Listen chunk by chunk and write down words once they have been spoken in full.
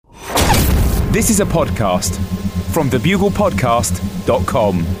This is a podcast from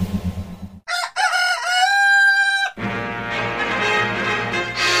thebuglepodcast.com.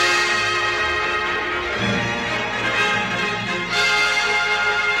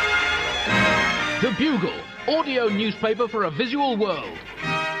 The Bugle, audio newspaper for a visual world.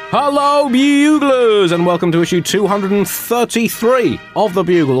 Hello, Buglers, and welcome to issue 233 of The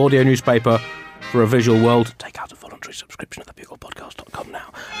Bugle, audio newspaper for a visual world. Take out a voluntary subscription at thebuglepodcast.com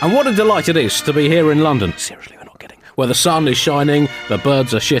now. And what a delight it is to be here in London. Seriously, we're not kidding. Where the sun is shining, the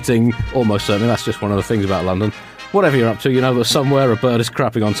birds are shitting. Almost certainly, that's just one of the things about London. Whatever you're up to, you know that somewhere a bird is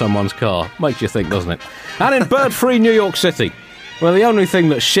crapping on someone's car. Makes you think, doesn't it? And in bird-free New York City, where the only thing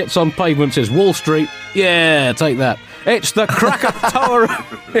that shits on pavements is Wall Street. Yeah, take that. It's the Krakatoa.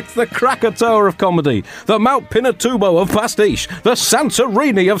 It's the Krakatoa of comedy, the Mount Pinatubo of pastiche, the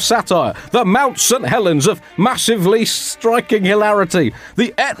Santorini of satire, the Mount St Helens of massively striking hilarity,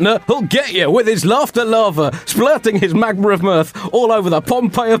 the Etna who'll get you with his laughter lava, splurting his magma of mirth all over the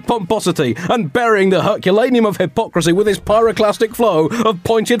Pompeii of pomposity and burying the Herculaneum of hypocrisy with his pyroclastic flow of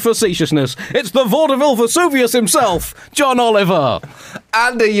pointed facetiousness. It's the vaudeville Vesuvius himself, John Oliver.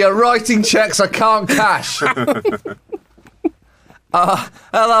 Andy, you're writing cheques I can't cash.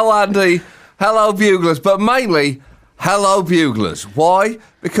 Hello, Andy. Hello, Buglers. But mainly, hello, Buglers. Why?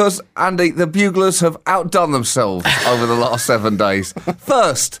 Because, Andy, the Buglers have outdone themselves over the last 7 days.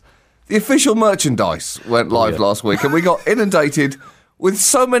 First, the official merchandise went live last week, and we got inundated with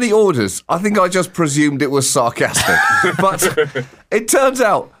so many orders. I think I just presumed it was sarcastic. But it turns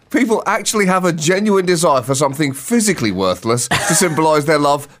out people actually have a genuine desire for something physically worthless to symbolise their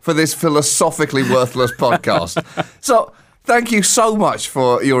love for this philosophically worthless podcast. So, thank you so much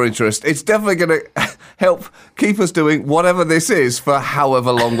for your interest. It's definitely going to help keep us doing whatever this is for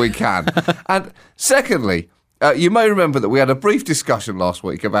however long we can. And secondly, you may remember that we had a brief discussion last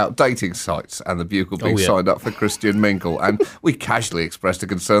week about dating sites and the Bugle being signed up for Christian Mingle. And we casually expressed a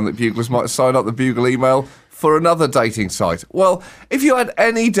concern that Buglers might sign up the Bugle email for another dating site. Well, if you had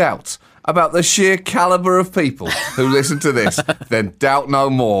any doubt about the sheer calibre of people who listen to this, then doubt no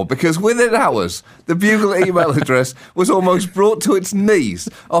more, because within hours, the Bugle email address was almost brought to its knees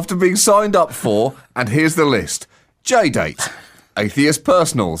after being signed up for, and here's the list: J-Date, Atheist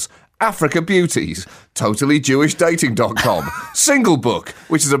Personals, Africa Beauties, TotallyJewishDating.com, Single Book,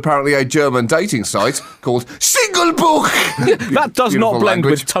 which is apparently a German dating site called Single Book. That does not blend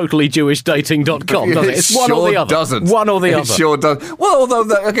with TotallyJewishDating.com, does it? It's one or the other. Doesn't. One or the other. It sure does. Well,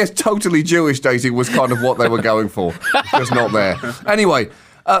 although I guess Totally Jewish Dating was kind of what they were going for. Just not there. Anyway,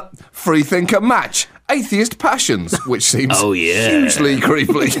 Freethinker Match, Atheist Passions, which seems hugely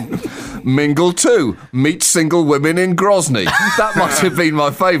creepy. Mingle 2, Meet Single Women in Grozny. That must have been my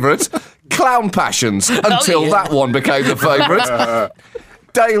favourite. Clown Passions, until that one became the favourite.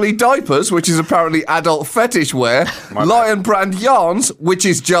 Daily Diapers, which is apparently adult fetish wear. Lion Brand Yarns, which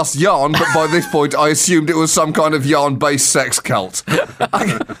is just yarn, but by this point I assumed it was some kind of yarn-based sex cult.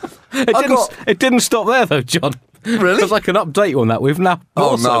 It didn't stop there, though, John. Really? Because I can update you on that. We've now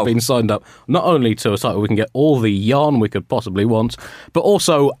also been signed up, not only to a site where we can get all the yarn we could possibly want, but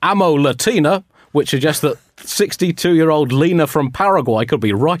also Amo Latina, which suggests that 62-year-old Lena from Paraguay could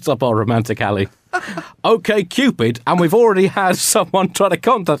be right up our romantic alley. OK Cupid, and we've already had someone try to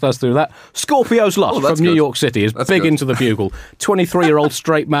contact us through that. Scorpio's Lust from New York City is big into the Bugle. 23-year-old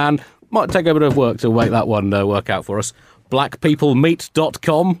straight man. Might take a bit of work to make that one work out for us.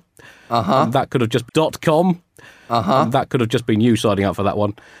 Blackpeoplemeet.com. That could have just .com. That could have just been you signing up for that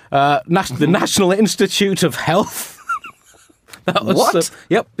one. The National Institute of Health. What?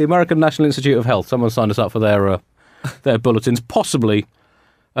 Yep, the American National Institute of Health. Someone signed us up for their bulletins. Possibly,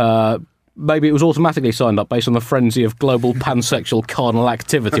 maybe it was automatically signed up based on the frenzy of global pansexual carnal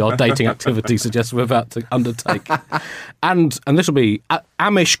activity our dating activity suggests we're about to undertake. And this will be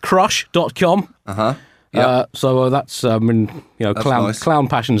amishcrush.com. So that's nice. Clown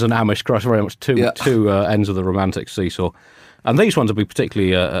Passions and Amish Crush, very much two ends of the romantic seesaw. And these ones will be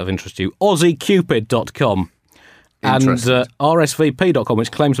particularly of interest to you. AussieCupid.com and RSVP.com,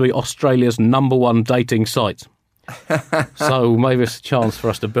 which claims to be Australia's #1 dating site. So maybe it's a chance for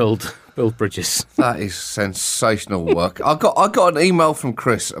us to build bridges. That is sensational work. I got an email from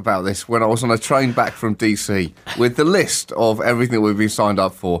Chris about this when I was on a train back from DC with the list of everything we've been signed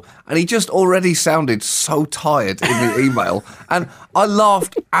up for, and he just already sounded so tired in the email. And I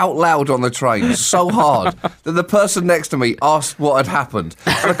laughed out loud on the train so hard that the person next to me asked what had happened.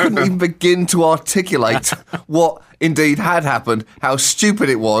 And I couldn't even begin to articulate what indeed had happened, how stupid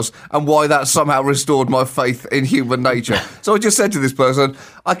it was, and why that somehow restored my faith in human nature. So I just said to this person,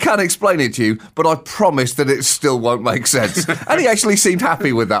 I can explain it to you, but I promise that it still won't make sense. And he actually seemed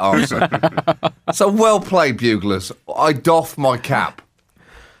happy with that answer. So well played, Buglers. I doff my cap.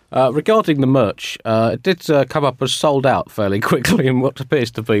 Regarding the merch, it did come up as sold out fairly quickly in what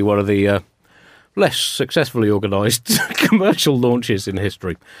appears to be one of the less successfully organised commercial launches in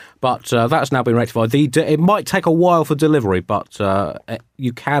history. But that's now been rectified. It might take a while for delivery, but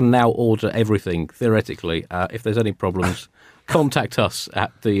you can now order everything, theoretically. If there's any problems, contact us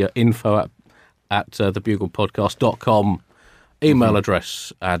at the info at thebuglepodcast.com email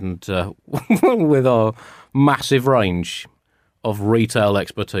address, and with our massive range of retail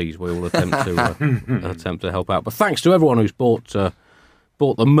expertise, we will attempt to help out. But thanks to everyone who's bought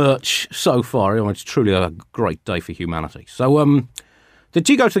the merch so far. It's truly a great day for humanity. So, did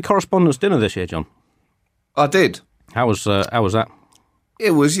you go to the correspondence dinner this year, John? I did. How was that?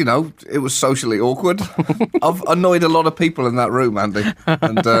 It was, it was socially awkward. I've annoyed a lot of people in that room, Andy,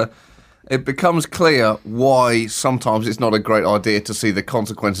 and it becomes clear why sometimes it's not a great idea to see the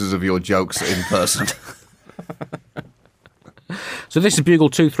consequences of your jokes in person. So this is Bugle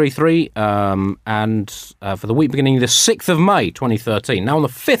 233, and for the week beginning the 6th of May 2013. Now on the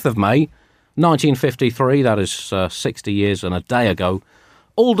 5th of May 1953, that is 60 years and a day ago,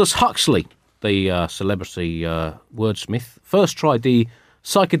 Aldous Huxley, the celebrity wordsmith, first tried the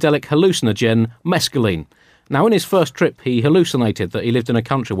psychedelic hallucinogen mescaline. Now in his first trip he hallucinated that he lived in a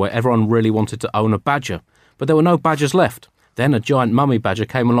country where everyone really wanted to own a badger, but there were no badgers left. Then a giant mummy badger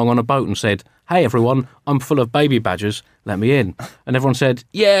came along on a boat and said, "Hey everyone, I'm full of baby badgers, let me in." And everyone said,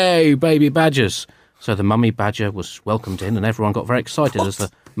 "Yay, baby badgers." So the mummy badger was welcomed in and everyone got very excited as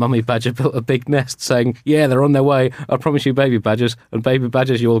the mummy badger built a big nest saying, "Yeah, they're on their way, I promise you baby badgers, and baby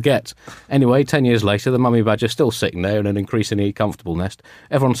badgers you will get." Anyway, 10 years later, the mummy badger's still sitting there in an increasingly comfortable nest.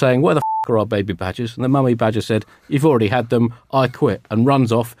 Everyone saying, "Where the are our baby badgers?" And the mummy badger said, "You've already had them, I quit," and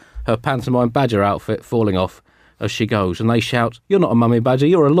runs off, her pantomime badger outfit falling off as she goes, and they shout, "You're not a mummy badger,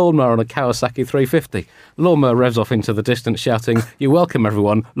 you're a lawnmower on a Kawasaki 350. The lawnmower revs off into the distance shouting, "You're welcome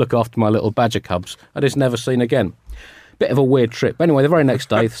everyone, look after my little badger cubs," and is never seen again. Bit of a weird trip. Anyway, the very next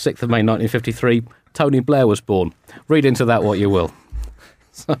day, the 6th of May 1953, Tony Blair was born. Read into that what you will.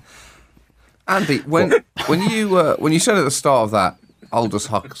 Andy, when you said at the start of that, Aldous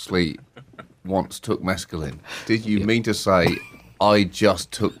Huxley once took mescaline, did you mean to say, "I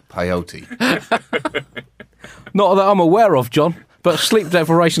just took peyote"? Not that I'm aware of, John, but sleep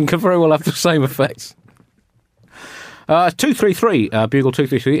deprivation can very well have the same effects. 233, Bugle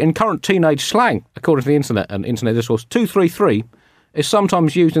 233, in current teenage slang, according to the internet and internet discourse, 233 is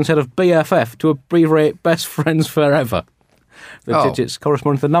sometimes used instead of BFF to abbreviate best friends forever. The digits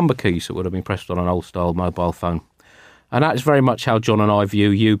correspond to the number keys that would have been pressed on an old-style mobile phone. And that is very much how John and I view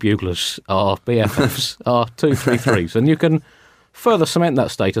you buglers, our BFFs, our 233s. And you can further cement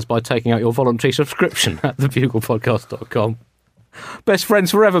that status by taking out your voluntary subscription at thebuglepodcast.com. Best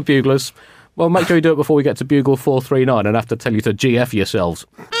friends forever, buglers. Well, make sure you do it before we get to Bugle 439 and have to tell you to GF yourselves.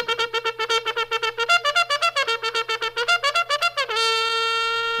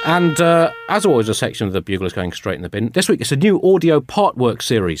 And as always, a section of the Buglers going straight in the bin. This week it's a new audio part work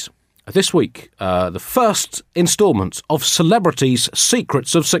series. This week, the first instalment of Celebrities'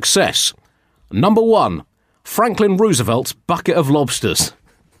 Secrets of Success. Number 1. Franklin Roosevelt's bucket of lobsters.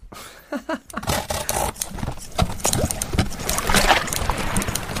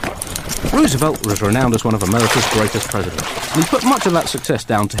 Roosevelt was renowned as one of America's greatest presidents, and he put much of that success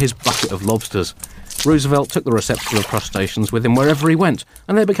down to his bucket of lobsters. Roosevelt took the receptacle of crustaceans with him wherever he went,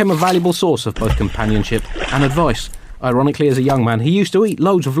 and they became a valuable source of both companionship and advice. Ironically, as a young man, he used to eat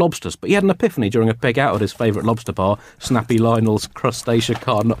loads of lobsters, but he had an epiphany during a peg out at his favourite lobster bar, Snappy Lionel's Crustacea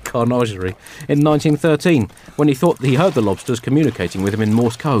Carnagerie, in 1913, when he thought he heard the lobsters communicating with him in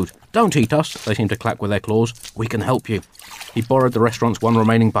Morse code. "Don't eat us," they seemed to clack with their claws. "We can help you." He borrowed the restaurant's one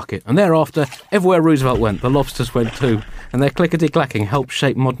remaining bucket, and thereafter, everywhere Roosevelt went, the lobsters went too, and their clickety-clacking helped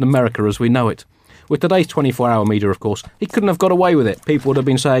shape modern America as we know it. With today's 24-hour media, of course, he couldn't have got away with it. People would have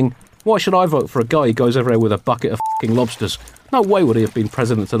been saying, "Why should I vote for a guy who goes everywhere with a bucket of f***ing lobsters?" No way would he have been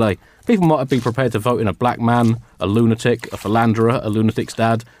president today. People might have been prepared to vote in a black man, a lunatic, a philanderer, a lunatic's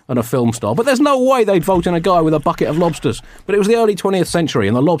dad, and a film star. But there's no way they'd vote in a guy with a bucket of lobsters. But it was the early 20th century,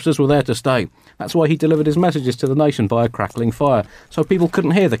 and the lobsters were there to stay. That's why he delivered his messages to the nation by a crackling fire, so people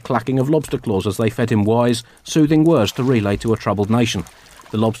couldn't hear the clacking of lobster claws as they fed him wise, soothing words to relay to a troubled nation.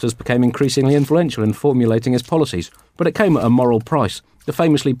 The lobsters became increasingly influential in formulating its policies, but it came at a moral price. The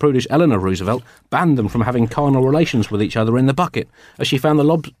famously prudish Eleanor Roosevelt banned them from having carnal relations with each other in the bucket, as she found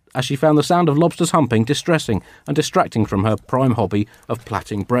the sound of lobsters humping distressing and distracting from her prime hobby of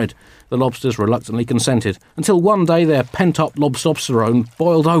plaiting bread. The lobsters reluctantly consented, until one day their pent-up lobsterone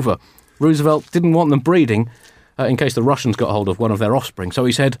boiled over. Roosevelt didn't want them breeding, in case the Russians got hold of one of their offspring, so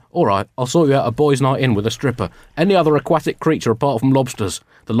he said, "All right, I'll sort you out a boys' night in with a stripper. Any other aquatic creature apart from lobsters."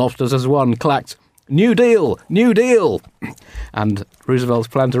 The lobsters as one clacked, "New Deal! New Deal!" And Roosevelt's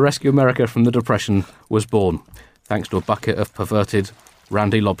plan to rescue America from the Depression was born, thanks to a bucket of perverted,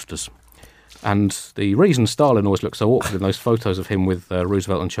 randy lobsters. And the reason Stalin always looks so awkward in those photos of him with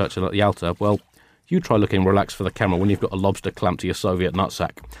Roosevelt and Churchill at Yalta, well, you try looking relaxed for the camera when you've got a lobster clamped to your Soviet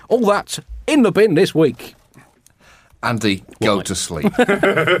nutsack. All that in the bin this week. Andy, go to sleep.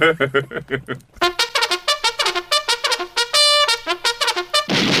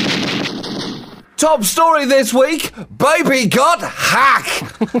 Top story this week, baby got hack.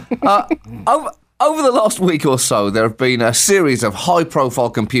 Over the last week or so, there have been a series of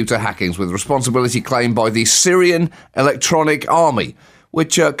high-profile computer hackings with responsibility claimed by the Syrian Electronic Army,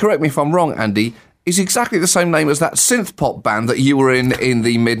 which, correct me if I'm wrong, Andy, is exactly the same name as that synth pop band that you were in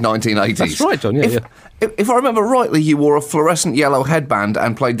the mid-1980s. That's right, John, yeah. If I remember rightly, you wore a fluorescent yellow headband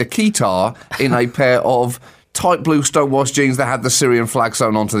and played the guitar in a pair of tight blue stonewashed jeans that had the Syrian flag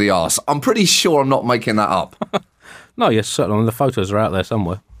sewn onto the arse. I'm pretty sure I'm not making that up. No, yes, certainly. The photos are out there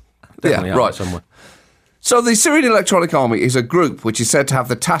somewhere. Definitely yeah, out right. there somewhere. So the Syrian Electronic Army is a group which is said to have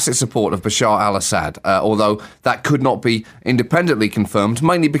the tacit support of Bashar al-Assad, although that could not be independently confirmed,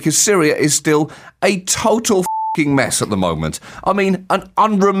 mainly because Syria is still a total f***ing mess at the moment. I mean, an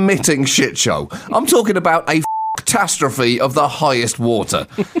unremitting shit show. I'm talking about a catastrophe of the highest water.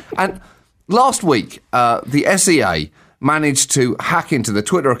 And last week, the SEA managed to hack into the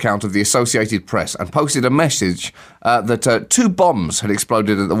Twitter account of the Associated Press and posted a message that 2 bombs had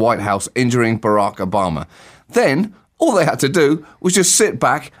exploded at the White House, injuring Barack Obama. Then, all they had to do was just sit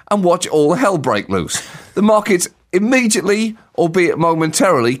back and watch all hell break loose. The markets immediately, albeit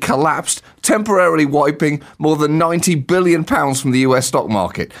momentarily, collapsed, temporarily wiping more than £90 billion from the US stock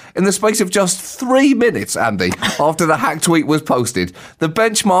market. In the space of just 3 minutes, Andy, after the hack tweet was posted, the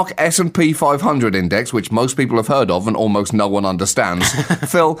benchmark S&P 500 index, which most people have heard of and almost no one understands,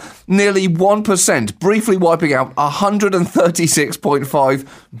 fell nearly 1%, briefly wiping out $136.5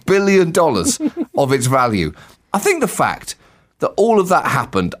 billion of its value. I think the fact that all of that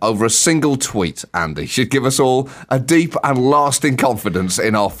happened over a single tweet, Andy, should give us all a deep and lasting confidence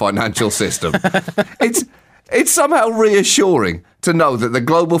in our financial system. It's somehow reassuring to know that the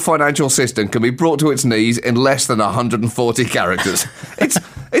global financial system can be brought to its knees in less than 140 characters.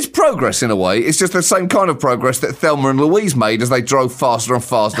 It's progress in a way. It's just the same kind of progress that Thelma and Louise made as they drove faster and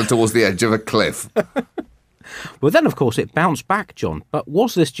faster towards the edge of a cliff. Well, then, of course, it bounced back, John. But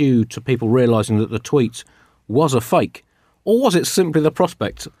was this due to people realising that the tweet was a fake? Or was it simply the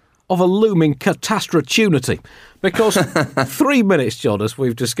prospect of a looming catastrophe? Because 3 minutes, John, as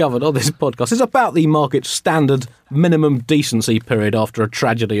we've discovered on this podcast, is about the market's standard minimum decency period after a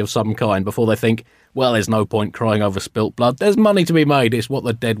tragedy of some kind before they think, well, there's no point crying over spilt blood. There's money to be made. It's what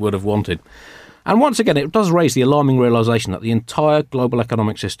the dead would have wanted. And once again, it does raise the alarming realisation that the entire global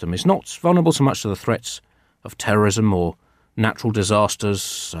economic system is not vulnerable so much to the threats of terrorism or natural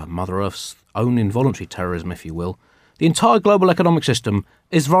disasters, Mother Earth's own involuntary terrorism, if you will. The entire global economic system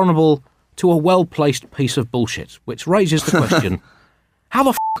is vulnerable to a well-placed piece of bullshit, which raises the question, how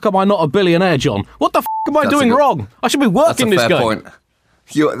the f*** am I not a billionaire, John? What the f*** am I doing wrong? I should be working this game.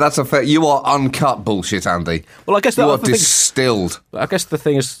 That's a fair point. You are uncut bullshit, Andy. Well, I guess you are distilled. I guess the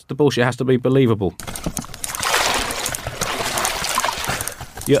thing is, the bullshit has to be believable.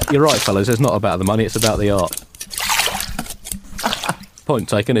 You're right, fellas. It's not about the money, it's about the art. Point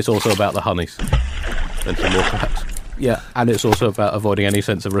taken, it's also about the honeys. Then some more perhaps. Yeah, and it's also about avoiding any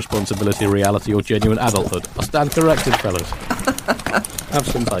sense of responsibility, reality, or genuine adulthood. I stand corrected, fellas. Have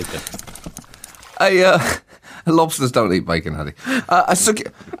some bacon. Lobsters don't eat bacon, honey. A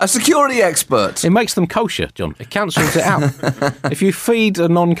security expert. It makes them kosher, John. It cancels it out. If you feed a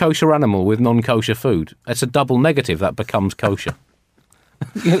non-kosher animal with non-kosher food, it's a double negative that becomes kosher.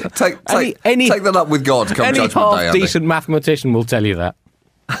 Take that up with God come Judgment Day, Andy. Any half-decent mathematician will tell you that.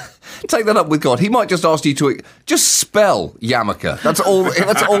 Take that up with God. He might just ask you to just spell yarmulke. That's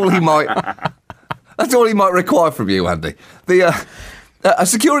all he might. That's all he might require from you, Andy. A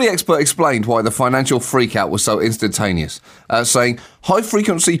security expert explained why the financial freakout was so instantaneous, saying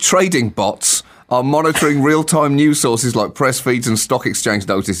high-frequency trading bots are monitoring real-time news sources like press feeds and stock exchange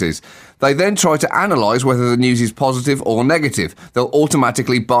notices. They then try to analyse whether the news is positive or negative. They'll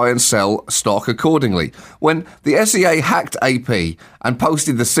automatically buy and sell stock accordingly. When the SEA hacked AP and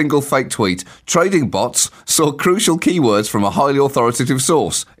posted the single fake tweet, trading bots saw crucial keywords from a highly authoritative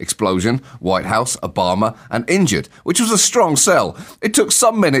source: explosion, White House, Obama, and injured, which was a strong sell. It took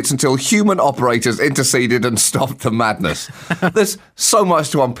some minutes until human operators interceded and stopped the madness. There's so much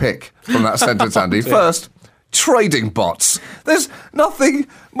to unpick from that sentence, Andy. First, trading bots. There's nothing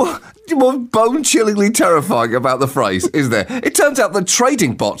more bone-chillingly terrifying about the phrase, is there? It turns out that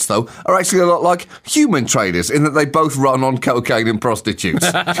trading bots, though, are actually a lot like human traders in that they both run on cocaine and prostitutes.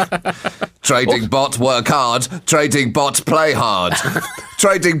 Trading bot work hard, trading bot play hard.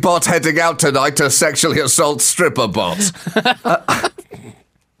 Trading bot heading out tonight to sexually assault stripper bots.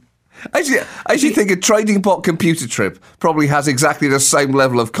 I actually think a trading bot computer trip probably has exactly the same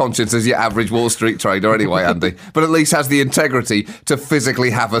level of conscience as your average Wall Street trader anyway, Andy, but at least has the integrity to physically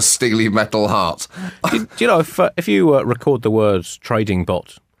have a steely metal heart. Do you know, if you record the words trading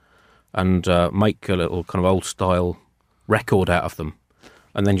bot and make a little kind of old-style record out of them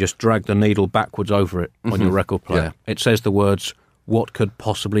and then just drag the needle backwards over it on your record player, it says the words, "What could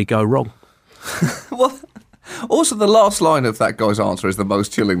possibly go wrong?" Well, also, the last line of that guy's answer is the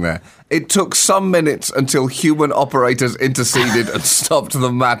most chilling there. It took some minutes until human operators interceded and stopped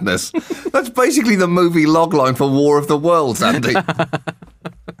the madness. That's basically the movie logline for War of the Worlds, Andy.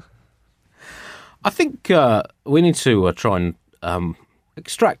 I think we need to try and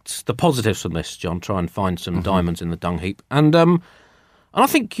extract the positives from this, John. Try and find some diamonds in the dung heap, and I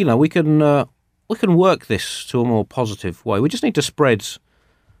think we can work this to a more positive way. We just need to spread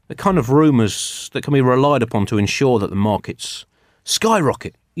the kind of rumours that can be relied upon to ensure that the markets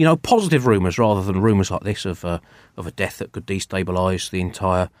skyrocket. Positive rumours rather than rumours like this of a death that could destabilise the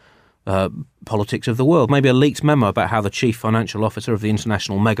entire politics of the world. Maybe a leaked memo about how the chief financial officer of the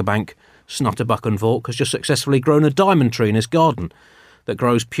international megabank, Snutterbuck and Vork, has just successfully grown a diamond tree in his garden that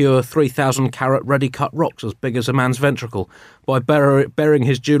grows pure 3,000 carat ready-cut rocks as big as a man's ventricle by burying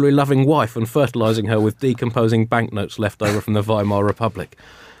his jewellery-loving wife and fertilising her with decomposing banknotes left over from the Weimar Republic.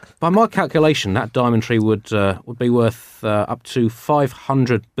 By my calculation, that diamond tree would be worth up to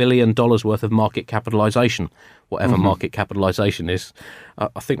 $500 billion worth of market capitalisation, whatever market capitalisation is.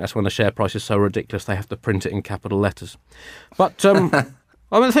 I think that's when the share price is so ridiculous they have to print it in capital letters. But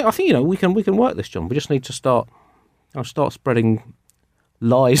I think we can work this, John. We just need to start spreading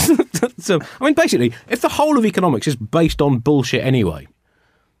lies. Basically, if the whole of economics is based on bullshit anyway,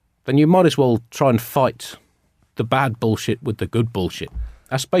 then you might as well try and fight the bad bullshit with the good bullshit.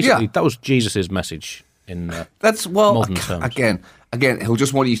 That's basically that was Jesus' message in modern terms. Again, he'll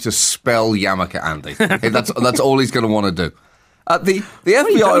just want you to spell yarmulke, Andy. That's all he's going to want to do. The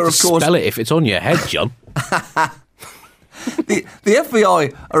FBI are, of course, spell it if it's on your head, John. The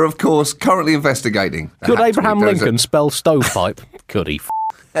FBI are, of course, currently investigating. Could Abraham Lincoln spell stovepipe? Could he?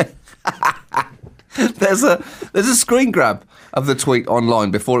 There's a screen grab of the tweet online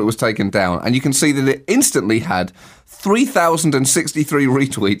before it was taken down, and you can see that it instantly had 3,063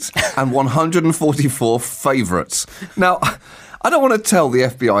 retweets and 144 favourites. Now, I don't want to tell the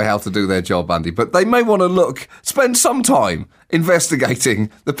FBI how to do their job, Andy, but they may want to spend some time investigating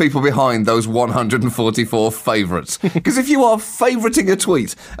the people behind those 144 favourites. Because if you are favouriting a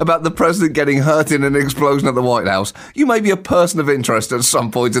tweet about the president getting hurt in an explosion at the White House, you may be a person of interest at some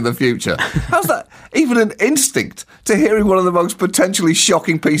point in the future. How's that even an instinct to hearing one of the most potentially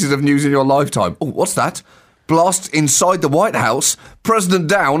shocking pieces of news in your lifetime? Oh, what's that? Blast inside the White House. President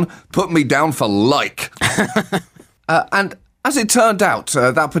down. Put me down for like. And as it turned out,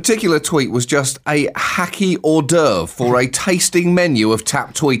 that particular tweet was just a hacky hors d'oeuvre for a tasting menu of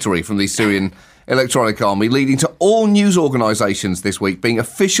tap tweetery from the Syrian Electronic Army, leading to all news organisations this week being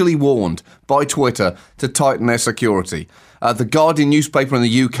officially warned by Twitter to tighten their security. The Guardian newspaper in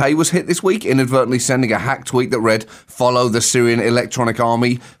the UK was hit this week, inadvertently sending a hacked tweet that read, "Follow the Syrian Electronic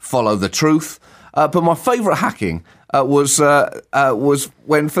Army, follow the truth." But my favourite hacking was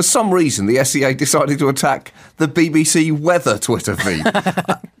when, for some reason, the SEA decided to attack the BBC weather Twitter feed.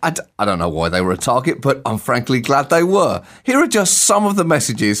 I don't know why they were a target, but I'm frankly glad they were. Here are just some of the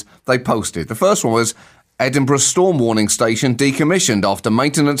messages they posted. The first one was, "Edinburgh storm warning station decommissioned after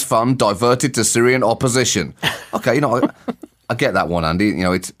maintenance fund diverted to Syrian opposition." Okay, I get that one, Andy.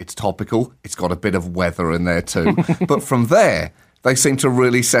 It's topical. It's got a bit of weather in there too. But from there, they seem to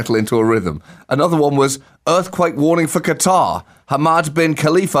really settle into a rhythm. Another one was, "Earthquake warning for Qatar. Hamad bin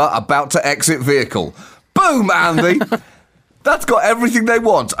Khalifa about to exit vehicle." Boom, Andy! That's got everything they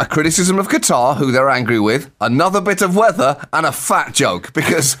want. A criticism of Qatar, who they're angry with, another bit of weather, and a fat joke.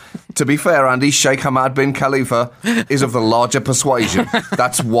 Because, to be fair, Andy, Sheikh Hamad bin Khalifa is of the larger persuasion.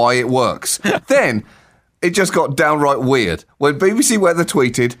 That's why it works. Then, it just got downright weird when BBC Weather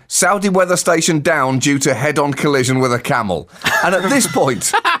tweeted, Saudi weather station down due to head-on collision with a camel. And at this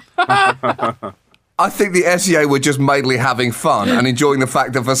point, I think the SEA were just mainly having fun and enjoying the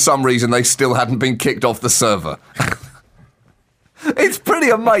fact that for some reason they still hadn't been kicked off the server. It's pretty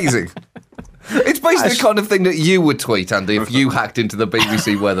amazing. It's basically the kind of thing that you would tweet, Andy, if you hacked into the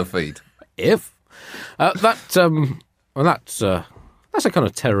BBC weather feed. If that's a kind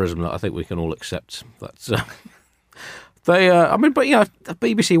of terrorism that I think we can all accept. That's the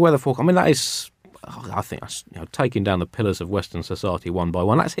BBC weather forecast. I mean, that is, I think that's taking down the pillars of Western society one by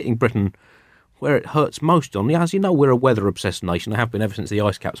one. That's hitting Britain where it hurts most. As you know, we're a weather obsessed nation. I have been ever since the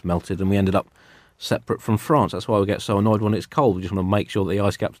ice caps melted, and we ended up separate from France. That's why we get so annoyed when it's cold. We just want to make sure that the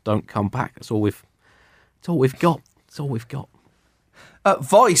ice caps don't come back. That's all we've got.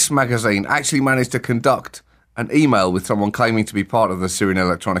 Vice magazine actually managed to conduct an email with someone claiming to be part of the Syrian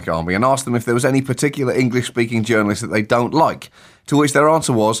Electronic Army and asked them if there was any particular English-speaking journalist that they don't like, to which their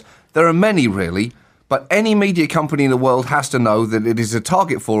answer was, there are many really, but any media company in the world has to know that it is a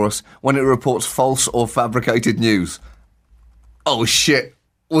target for us when it reports false or fabricated news. Oh shit.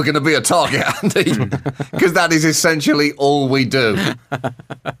 We're going to be a target, Andy, because that is essentially all we do.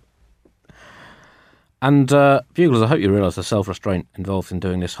 And Buglers, I hope you realise the self-restraint involved in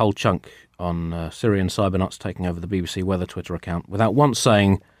doing this whole chunk on Syrian cybernuts taking over the BBC Weather Twitter account without once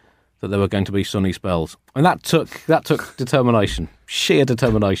saying that there were going to be sunny spells. And that took determination, sheer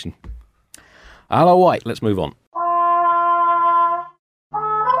determination. Hello, White, let's move on.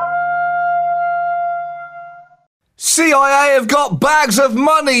 CIA have got bags of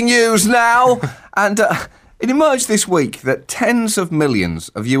money news now. And it emerged this week that tens of millions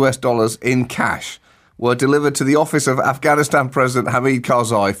of US dollars in cash were delivered to the office of Afghanistan President Hamid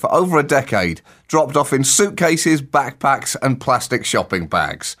Karzai for over a decade, dropped off in suitcases, backpacks and plastic shopping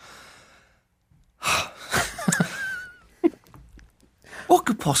bags. What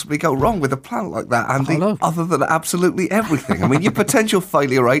could possibly go wrong with a plan like that, Andy, other than absolutely everything? I mean, your potential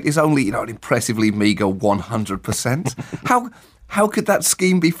failure rate is only, an impressively meagre 100%. How could that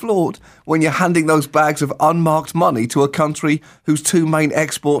scheme be flawed when you're handing those bags of unmarked money to a country whose two main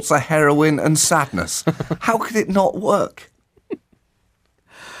exports are heroin and sadness? How could it not work?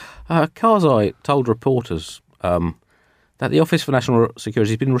 Karzai told reporters that the Office for National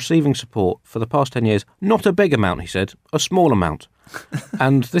Security has been receiving support for the past 10 years. Not a big amount, he said, a small amount.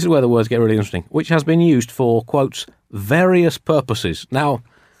 And this is where the words get really interesting, which has been used for, quotes, various purposes. Now,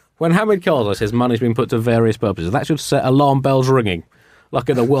 when Hamid Karzai says money's been put to various purposes, that should set alarm bells ringing, like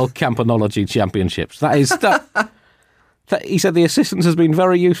in the World Campanology Championships. That is he said the assistance has been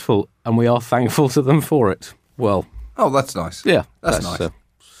very useful, and we are thankful to them for it. Well, that's nice. Yeah, that's nice.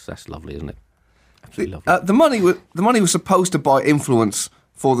 That's lovely, isn't it? Absolutely lovely. The money was supposed to buy influence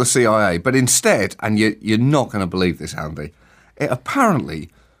for the CIA, but instead, and you're not going to believe this, Andy, it apparently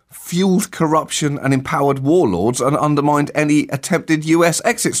fueled corruption and empowered warlords and undermined any attempted US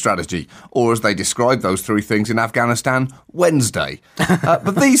exit strategy, or as they described those three things in Afghanistan, Wednesday.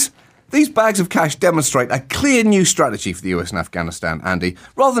 But these bags of cash demonstrate a clear new strategy for the US in Afghanistan, Andy.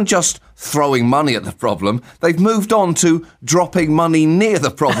 Rather than just throwing money at the problem, they've moved on to dropping money near the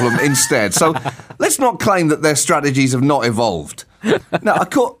problem instead. So let's not claim that their strategies have not evolved. Now,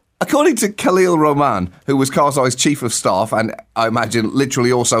 according to Khalil Roman, who was Karzai's chief of staff and I imagine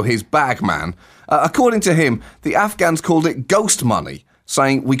literally also his bag man, according to him, the Afghans called it ghost money,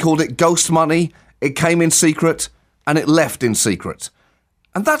 saying, we called it ghost money, it came in secret, and it left in secret.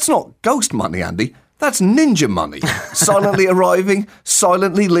 And that's not ghost money, Andy. That's ninja money. Silently arriving,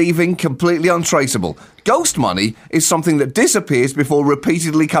 silently leaving, completely untraceable. Ghost money is something that disappears before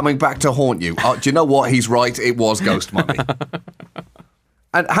repeatedly coming back to haunt you. Do you know what? He's right. It was ghost money.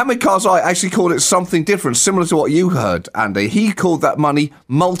 And Hamid Karzai actually called it something different, similar to what you heard, Andy. He called that money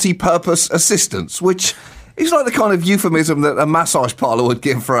multi-purpose assistance, which is like the kind of euphemism that a massage parlour would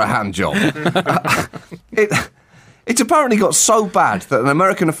give for a hand job. It's apparently got so bad that an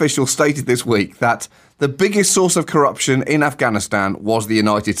American official stated this week that the biggest source of corruption in Afghanistan was the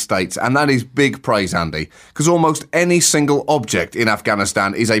United States, and that is big praise, Andy, because almost any single object in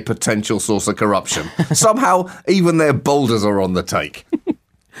Afghanistan is a potential source of corruption. Somehow, even their boulders are on the take.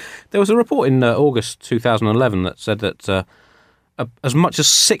 There was a report in August 2011 that said that as much as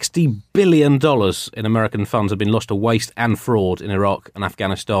 $60 billion in American funds have been lost to waste and fraud in Iraq and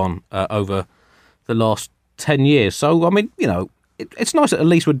Afghanistan over the last 10 years. So, I mean, it's nice that at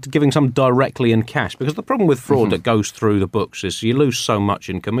least we're giving some directly in cash, because the problem with fraud that goes through the books is you lose so much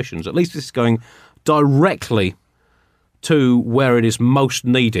in commissions. At least it's going directly to where it is most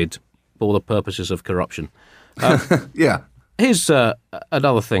needed for the purposes of corruption. Yeah. Here's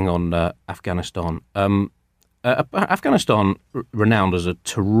another thing on Afghanistan. Afghanistan, renowned as a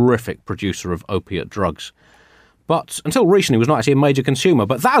terrific producer of opiate drugs, but until recently was not actually a major consumer.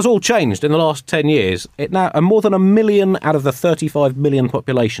 But that has all changed in the last 10 years. More than 1 million out of the 35 million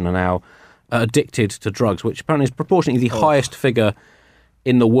population are now addicted to drugs, which apparently is proportionately the highest figure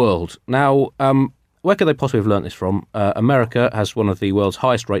in the world. Now, where could they possibly have learnt this from? America has one of the world's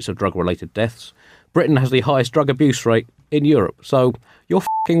highest rates of drug-related deaths. Britain has the highest drug abuse rate in Europe. So you're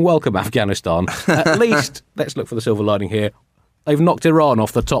f***ing welcome, Afghanistan. At least, let's look for the silver lining here, they've knocked Iran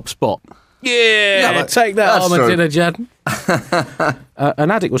off the top spot. Yeah, take that, Ahmadinejad.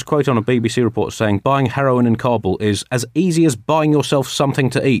 An addict was quoted on a BBC report saying, buying heroin in Kabul is as easy as buying yourself something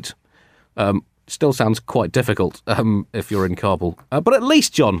to eat. Still sounds quite difficult if you're in Kabul. But at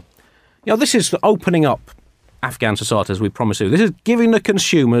least, John, this is opening up Afghan society, as we promised to. This is giving the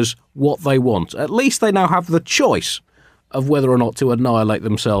consumers what they want. At least they now have the choice of whether or not to annihilate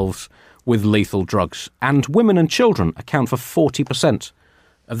themselves with lethal drugs. And women and children account for 40%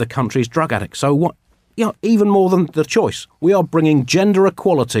 of the country's drug addicts. So what? Even more than the choice. We are bringing gender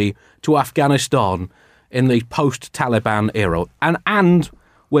equality to Afghanistan in the post-Taliban era. And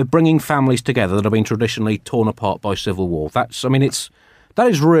we're bringing families together that have been traditionally torn apart by civil war. That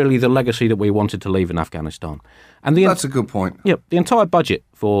is really the legacy that we wanted to leave in Afghanistan. And that's a good point. Yeah, the entire budget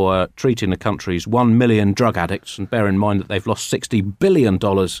for treating the country's 1 million drug addicts, and bear in mind that they've lost $60 billion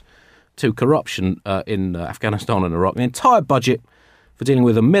to corruption in Afghanistan and Iraq, the entire budget for dealing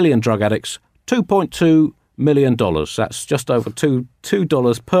with 1 million drug addicts, $2.2 million. That's just over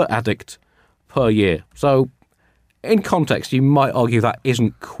 $2 per addict per year. So, in context, you might argue that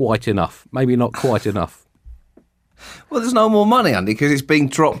isn't quite enough. Maybe not quite enough. Well, there's no more money, Andy, because it's being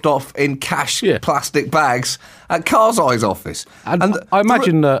dropped off in cash plastic bags at Karzai's office. And I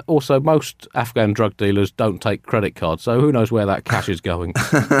imagine also most Afghan drug dealers don't take credit cards, so who knows where that cash is going.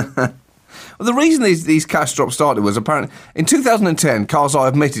 Well, the reason these cash drops started was apparently in 2010, Karzai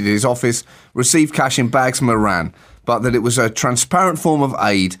admitted his office received cash in bags from Iran, but that it was a transparent form of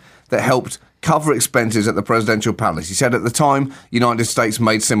aid that helped cover expenses at the presidential palace. He said at the time, United States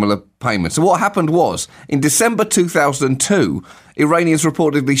made similar payments. So what happened was, in December 2002, Iranians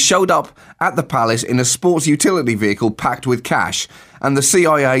reportedly showed up at the palace in a sports utility vehicle packed with cash, and the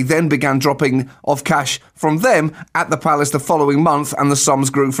CIA then began dropping off cash from them at the palace the following month, and the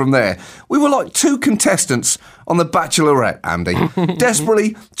sums grew from there. We were like two contestants on The Bachelorette, Andy,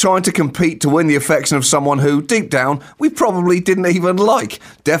 desperately trying to compete to win the affection of someone who, deep down, we probably didn't even like,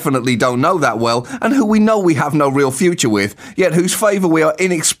 definitely don't know that well, and who we know we have no real future with, yet whose favour we are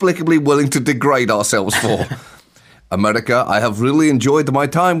inexplicably willing to degrade ourselves for. America, I have really enjoyed my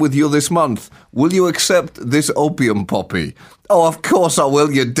time with you this month. Will you accept this opium poppy? Oh, of course I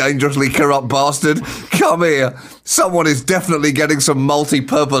will, you dangerously corrupt bastard. Come here. Someone is definitely getting some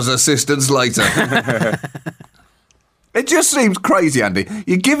multi-purpose assistance later. It just seems crazy, Andy.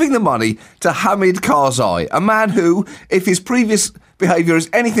 You're giving the money to Hamid Karzai, a man who, if his previous behaviour is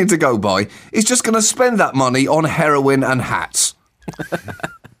anything to go by, is just going to spend that money on heroin and hats.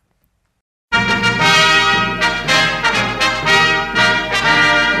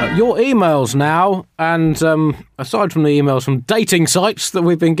 Your emails now, and aside from the emails from dating sites that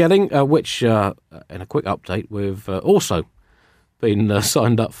we've been getting, which, in a quick update, we've also been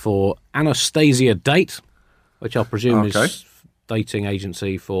signed up for Anastasia Date, which I presume is dating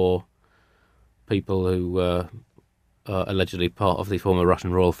agency for people who are allegedly part of the former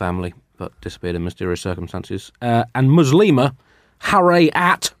Russian royal family, but disappeared in mysterious circumstances, and Muslima,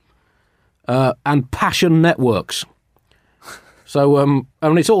 Harayat, and Passion Networks. So,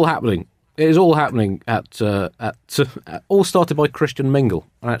 it's all happening. It is all happening at all started by Christian Mingle.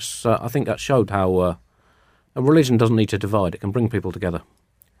 And that's, I think that showed how a religion doesn't need to divide. It can bring people together.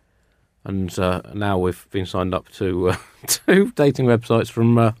 And now we've been signed up to two dating websites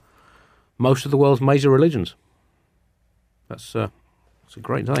from most of the world's major religions. It's a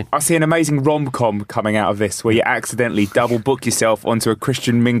great day. I see an amazing rom-com coming out of this where you accidentally double book yourself onto a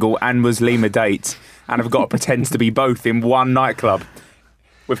Christian Mingle and Muslima date and have got to pretend to be both in one nightclub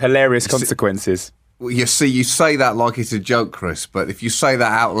with hilarious consequences. Well, you see, you say that like it's a joke, Chris, but if you say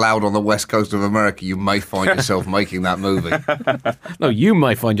that out loud on the west coast of America, you may find yourself making that movie. No, you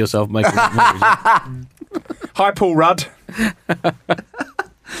may find yourself making that movie. Hi, Paul Rudd.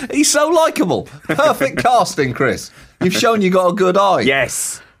 He's so likeable. Perfect casting, Chris. You've shown you got a good eye.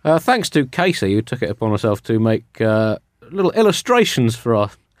 Yes. Thanks to Casey, who took it upon herself to make little illustrations for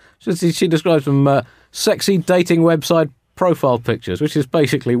us. She describes some sexy dating website profile pictures, which is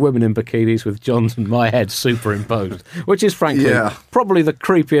basically women in bikinis with John's and my head superimposed, which is frankly probably the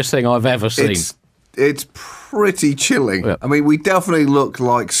creepiest thing I've ever seen. It's pretty chilling. Yeah. I mean, we definitely look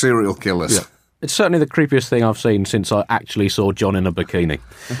like serial killers. Yeah. It's certainly the creepiest thing I've seen since I actually saw John in a bikini.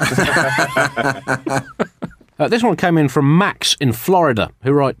 This one came in from Max in Florida,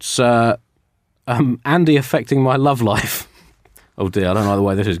 who writes, Andy affecting my love life. Oh dear, I don't know the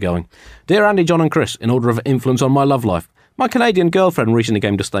way this is going. Dear Andy, John and Chris, in order of influence on my love life, my Canadian girlfriend recently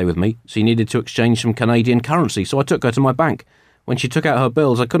came to stay with me. She needed to exchange some Canadian currency, so I took her to my bank. When she took out her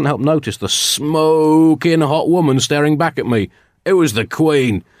bills, I couldn't help notice the smoking hot woman staring back at me. It was the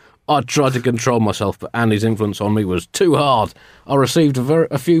Queen. I tried to control myself, but Andy's influence on me was too hard. I received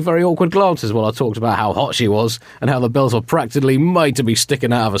a few very awkward glances while I talked about how hot she was and how the bills were practically made to be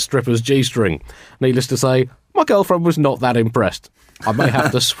sticking out of a stripper's G-string. Needless to say, my girlfriend was not that impressed. I may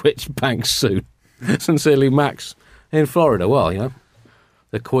have to switch banks soon. Sincerely, Max in Florida. Well,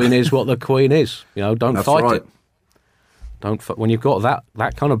 the Queen is what the Queen is. Don't That's fight right. it. When you've got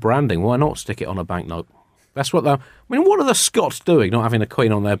that kind of branding, why not stick it on a banknote? That's what what are the Scots doing, not having a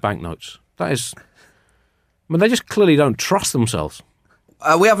Queen on their banknotes? That is... they just clearly don't trust themselves.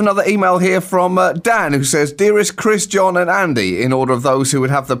 We have another email here from Dan, who says, Dearest Chris, John and Andy, in order of those who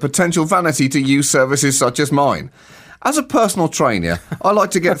would have the potential vanity to use services such as mine. As a personal trainer, I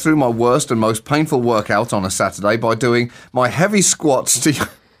like to get through my worst and most painful workout on a Saturday by doing my heavy squats to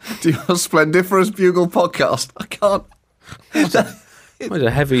your splendiferous Bugle podcast. I can't... What's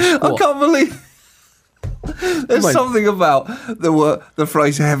a heavy squat? I can't believe... There's something about the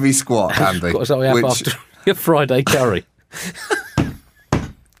phrase heavy squat, Andy. Is that what we have after your Friday curry?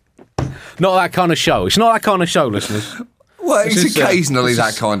 Not that kind of show. It's not that kind of show, listeners. Well, it's occasionally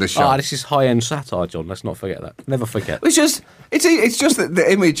that kind of show. This is high-end satire, John. Let's not forget that. Never forget. It's just the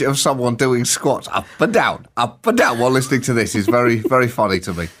image of someone doing squats up and down while listening to this is very, very funny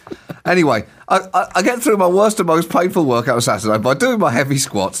to me. Anyway, I get through my worst and most painful workout on Saturday by doing my heavy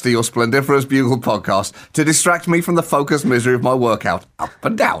squats to your splendiferous Bugle podcast to distract me from the focused misery of my workout. Up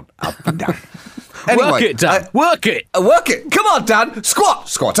and down, up and down. Anyway, work it, Dan. Work it. Work it. Come on, Dan. Squat.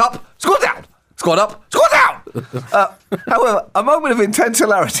 Squat up. Squat down. Squat up. Squat down. However, a moment of intense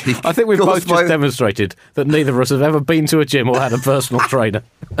hilarity. I think we've both just demonstrated that neither of us have ever been to a gym or had a personal trainer.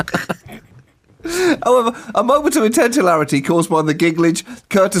 However, a moment of intense hilarity caused by the gigglage,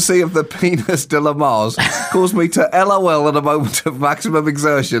 courtesy of the penis de la Mars, caused me to LOL at a moment of maximum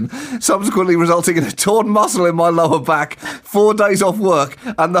exertion, subsequently resulting in a torn muscle in my lower back, 4 days off work,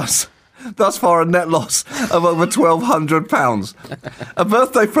 and thus far a net loss of over £1,200. A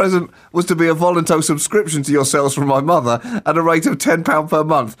birthday present was to be a voluntary subscription to yourselves from my mother at a rate of £10 per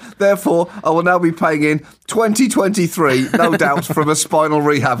month. Therefore, I will now be paying in 2023, no doubt, from a spinal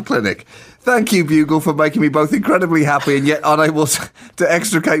rehab clinic. Thank you, Bugle, for making me both incredibly happy and yet unable to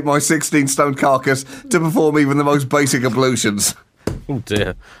extricate my 16-stone carcass to perform even the most basic ablutions. Oh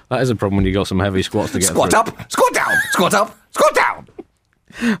dear, that is a problem when you got some heavy squats to get Squat through. Up, squat down, squat up, squat down.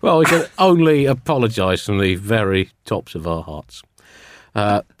 Well, we can only apologise from the very tops of our hearts.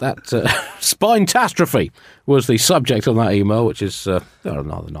 Spine-tastrophe was the subject on that email, which is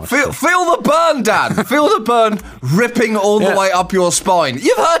another nice. Feel the burn, Dan. Feel the burn ripping all the way up your spine.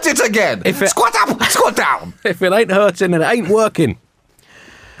 You've hurt it again. Squat up, squat down. If it ain't hurting, it ain't working.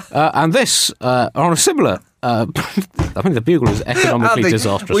 And this, on a similar... I think the Bugle is economically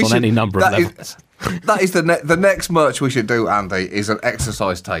disastrous on any number of levels. That is the next merch we should do, Andy, is an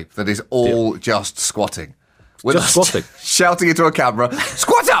exercise tape that is all just squatting. We're just squatting. Shouting into a camera,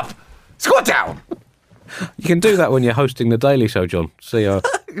 squat up, squat down. You can do that when you're hosting the Daily Show, John. See,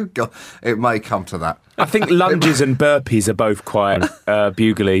 God, it may come to that. I think lunges and burpees are both quite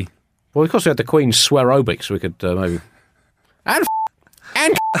bugly. Well, because we had the Queen's swearobics, we could maybe... And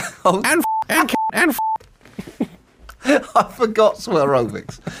I forgot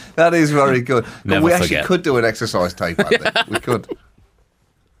swearobics. That is very good. Never we forget. Actually could do an exercise tape, Andy. We could.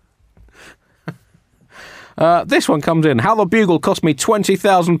 This one comes in. How the Bugle cost me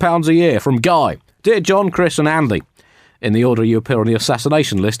 £20,000 a year from Guy. Dear John, Chris and Andy, in the order you appear on the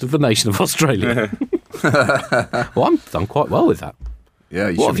assassination list of the nation of Australia. Well, I've done quite well with that. Yeah,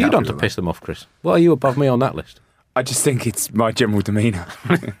 what have you done to piss them off, Chris? Why are you above me on that list? I just think it's my general demeanour.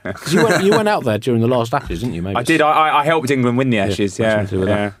 you went out there during the last Ashes, didn't you? Maybe I did. I helped England win the Ashes.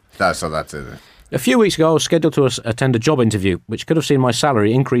 Yeah. That's it. A few weeks ago, I was scheduled to attend a job interview, which could have seen my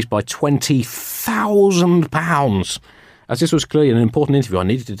salary increase by £20,000 As this was clearly an important interview, I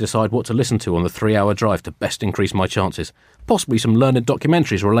needed to decide what to listen to on the 3-hour drive to best increase my chances. Possibly some learned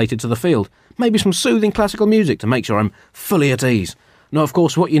documentaries related to the field. Maybe some soothing classical music to make sure I'm fully at ease. Now, of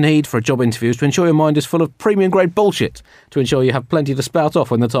course, what you need for a job interview is to ensure your mind is full of premium-grade bullshit, to ensure you have plenty to spout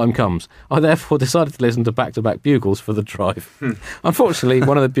off when the time comes. I therefore decided to listen to back-to-back bugles for the drive. Unfortunately,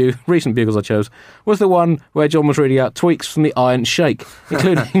 one of the recent bugles I chose was the one where John was reading out tweaks from the Iron Shake,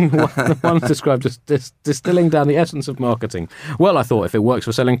 including the ones described as distilling down the essence of marketing. Well, I thought if it works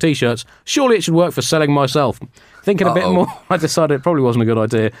for selling T-shirts, surely it should work for selling myself. Thinking a bit more, I decided it probably wasn't a good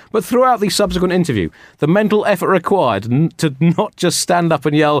idea. But throughout the subsequent interview, the mental effort required to not just stand up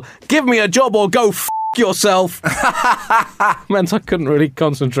and yell, "Give me a job or go f*** yourself," meant I couldn't really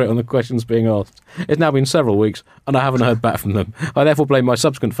concentrate on the questions being asked. It's now been several weeks, and I haven't heard back from them. I therefore blame my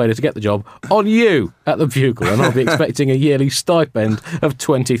subsequent failure to get the job on you at the Bugle, and I'll be expecting a yearly stipend of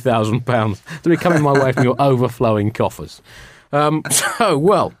 £20,000 to be coming my way from your overflowing coffers.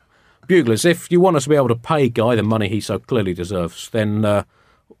 Well, Buglers, if you want us to be able to pay Guy the money he so clearly deserves, then our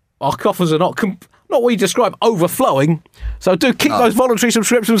coffers are not what you describe overflowing, so do keep those voluntary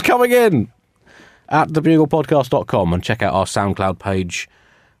subscriptions coming in at thebuglepodcast.com and check out our SoundCloud page,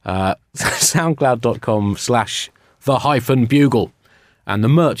 soundcloud.com/the-bugle. And the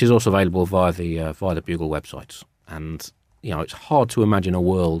merch is also available via the Bugle website. And, it's hard to imagine a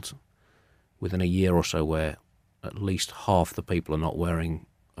world within a year or so where at least half the people are not wearing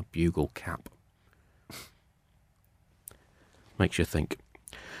a Bugle cap. Makes you think.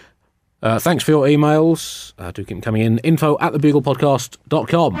 Thanks for your emails. Do keep them coming in.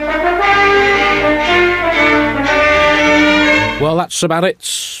 info@thebuglepodcast.com. Well, that's about it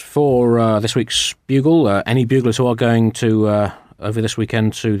for this week's Bugle. Any buglers who are going to, over this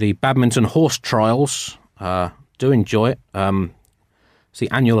weekend, to the badminton horse trials, do enjoy it. It's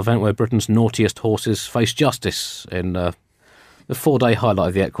the annual event where Britain's naughtiest horses face justice in the 4-day highlight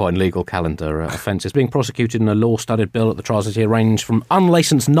of the equine legal calendar. Offences being prosecuted in a law-studded bill at the trials this year range from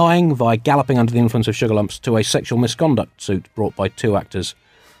unlicensed neighing via galloping under the influence of sugar lumps to a sexual misconduct suit brought by 2 actors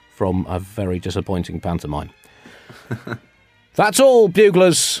from a very disappointing pantomime. That's all,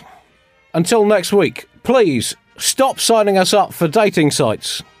 buglers. Until next week, please stop signing us up for dating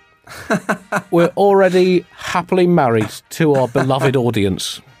sites. We're already happily married to our beloved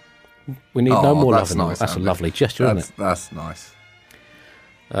audience. We need no more love. Nice, that's a lovely gesture, isn't it? That's nice.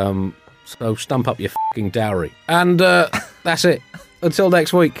 So stump up your fucking dowry. And that's it. Until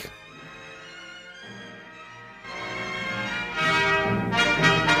next week.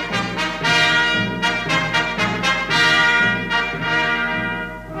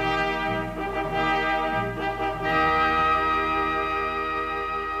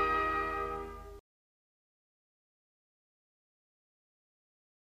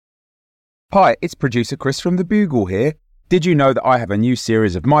 Hi, it's producer Chris from The Bugle here. Did you know that I have a new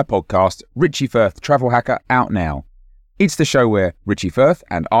series of my podcast, Richie Firth Travel Hacker, out now? It's the show where Richie Firth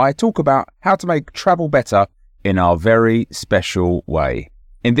and I talk about how to make travel better in our very special way.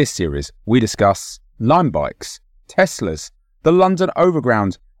 In this series, we discuss Lime bikes, Teslas, the London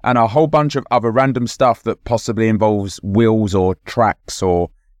Overground, and a whole bunch of other random stuff that possibly involves wheels or tracks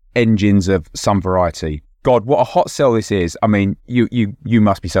or engines of some variety. God, what a hot sell this is. I mean, you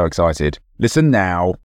must be so excited. Listen now.